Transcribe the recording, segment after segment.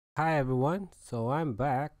Hi everyone, so I'm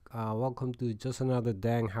back. Welcome to just another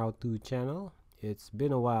dang how-to channel. It's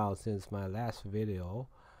been a while since my last video,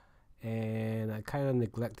 and I kind of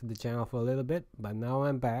neglected the channel for a little bit, but now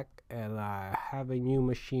I'm back and I have a new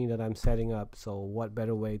machine that I'm setting up. So what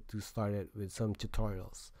better way to start it with some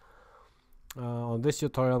tutorials? On this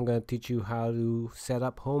tutorial, I'm going to teach you how to set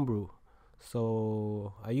up Homebrew.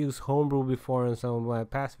 So I used Homebrew before in some of my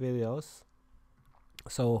past videos.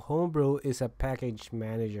 So Homebrew is a package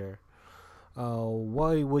manager.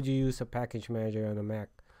 Why would you use a package manager on a Mac?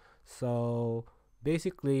 So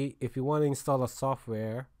basically, if you want to install a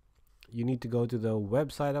software, you need to go to the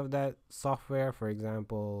website of that software, for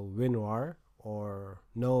example, Unrar or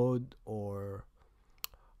Node or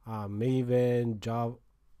Maven, Java,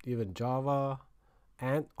 even Java,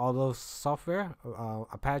 and all those software,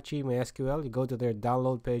 Apache, MySQL. You go to their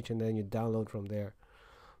download page and then you download from there.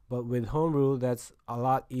 But with Homebrew, that's a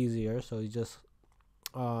lot easier. So you just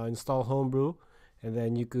install Homebrew, and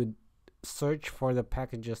then you could search for the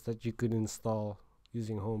packages that you could install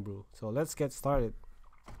using Homebrew. So let's get started.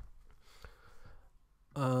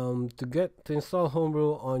 To install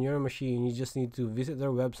Homebrew on your machine, you just need to visit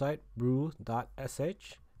their website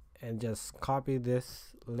brew.sh and just copy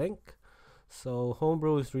this link. So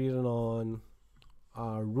Homebrew is written on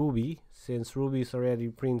Ruby, since Ruby is already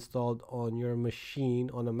pre-installed on your machine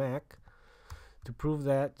on a Mac. To prove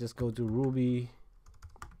that, just go to Ruby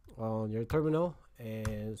on your terminal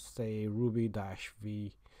and say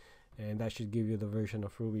ruby-v, and that should give you the version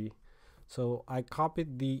of Ruby. So I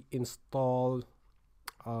copied the install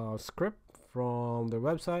script from their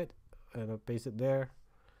website and I paste it there,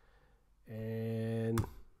 and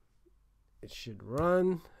it should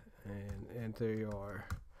run, and enter your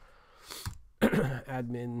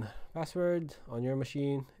admin password on your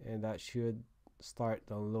machine, and that should start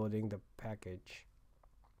downloading the package.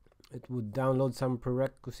 It would download some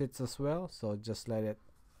prerequisites as well, so just let it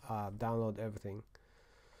download everything.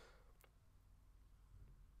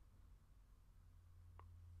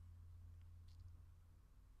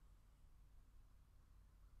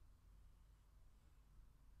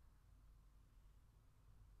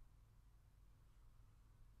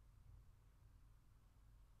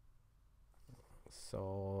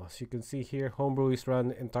 So as you can see here, Homebrew is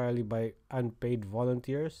run entirely by unpaid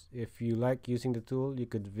volunteers. If you like using the tool, you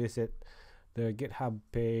could visit their GitHub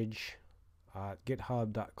page at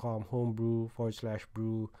github.com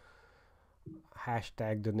homebrew/brew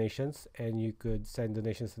 #donations, and you could send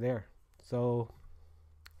donations there. So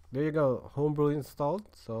there you go, Homebrew installed.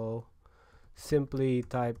 So simply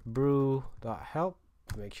type brew.help,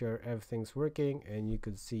 make sure everything's working, and you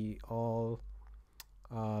could see all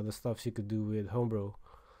the stuff you could do with Homebrew.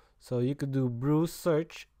 So you could do brew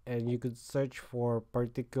search, and you could search for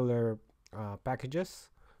particular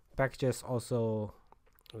packages. Packages also,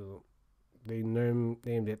 they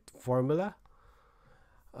named it formula.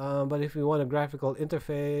 But if you want a graphical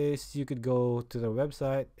interface, you could go to the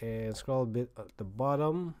website and scroll a bit at the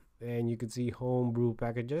bottom, and you could see Homebrew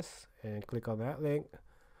packages, and click on that link,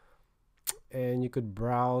 and you could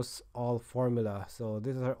browse all formula. So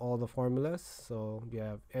these are all the formulas. So you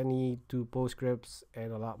have any two PostScripts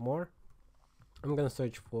and a lot more. I'm gonna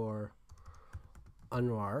search for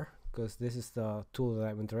Unrar because this is the tool that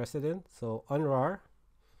I'm interested in. So Unrar.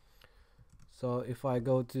 So if I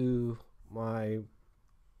go to my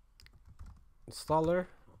installer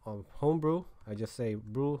of Homebrew, I just say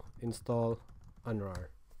brew install Unrar.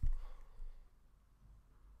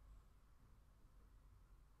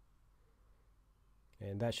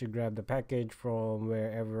 And that should grab the package from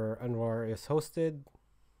wherever Unrar is hosted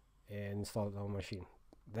and install it on my machine.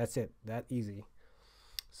 That's it, that easy.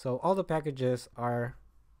 So all the packages are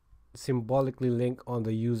symbolically linked on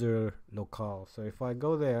the user locale. So if I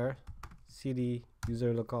go there, cd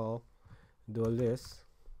user locale, do a list,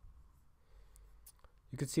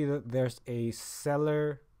 you can see that there's a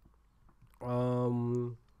seller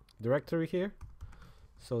directory here.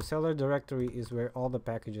 So seller directory is where all the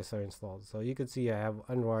packages are installed. So you can see I have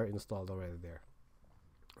Unrar installed already there.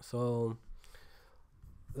 So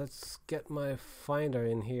let's get my finder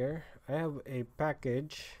in here. I have a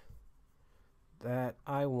package that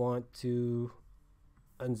I want to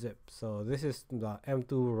unzip. So this is the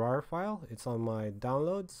M2 RAR file. It's on my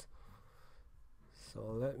downloads. So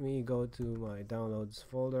let me go to my downloads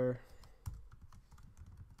folder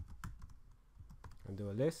and do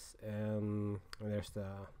a list, and there's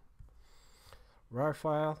the RAR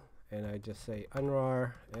file, and I just say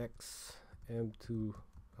unrar x m2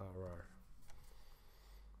 rar.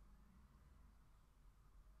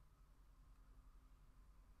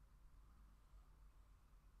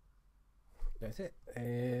 That's it.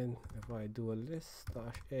 And if I do a list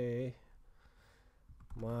 -a,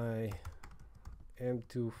 my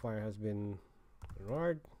M2 file has been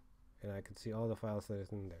unrarred, and I can see all the files that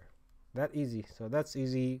is in there. That easy. So that's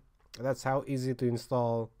easy. That's how easy to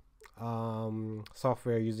install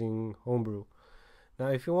software using Homebrew. Now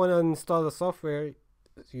if you want to install the software,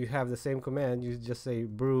 you have the same command. You just say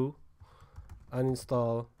brew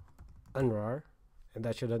uninstall unrar, and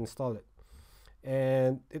that should uninstall it.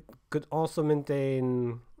 And it could also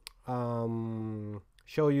maintain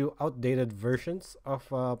show you outdated versions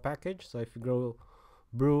of a package. So if you go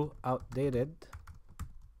brew outdated,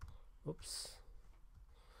 oops,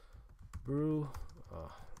 brew,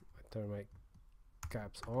 I turn my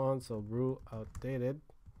caps on, so brew outdated,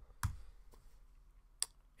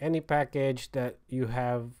 any package that you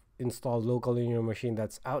have installed locally in your machine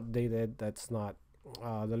that's outdated, that's not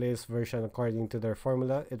the latest version according to their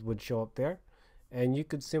formula, it would show up there. And you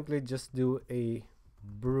could simply just do a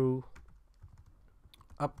brew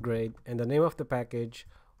upgrade and the name of the package,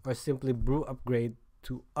 or simply brew upgrade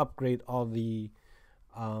to upgrade all the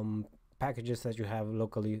packages that you have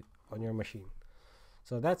locally on your machine.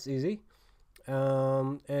 So that's easy.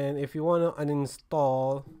 And if you want to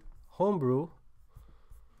uninstall Homebrew,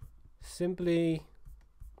 simply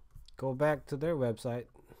go back to their website,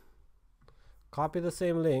 copy the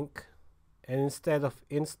same link, and instead of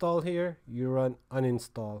install here, you run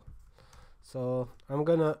uninstall. So I'm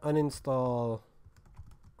gonna uninstall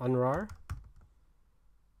Unrar,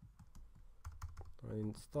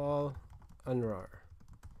 uninstall Unrar,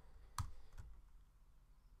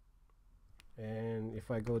 and if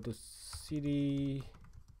I go to cd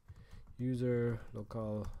user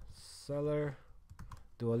local seller,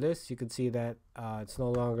 do a list, you can see that it's no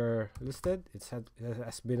longer listed. It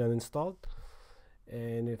has been uninstalled.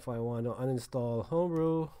 And if I want to uninstall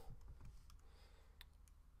Homebrew,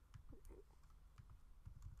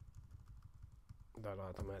 that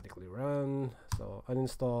automatically run. So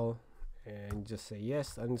uninstall and just say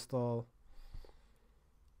yes, uninstall.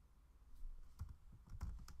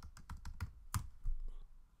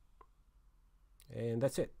 And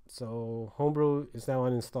that's it. So Homebrew is now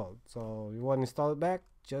uninstalled. So you want to install it back,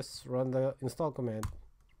 just run the install command.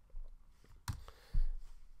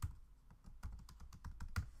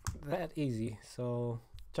 That easy. So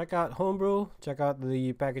check out Homebrew, check out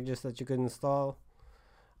the packages that you can install.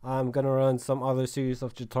 I'm gonna run some other series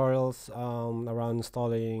of tutorials around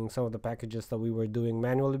installing some of the packages that we were doing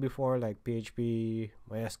manually before, like PHP,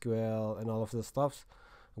 MySQL, and all of the stuffs.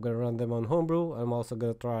 I'm gonna run them on Homebrew. I'm also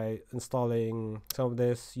gonna try installing some of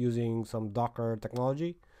this using some Docker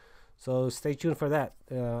technology. So stay tuned for that.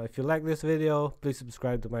 If you like this video, please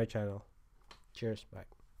subscribe to my channel. Cheers, bye.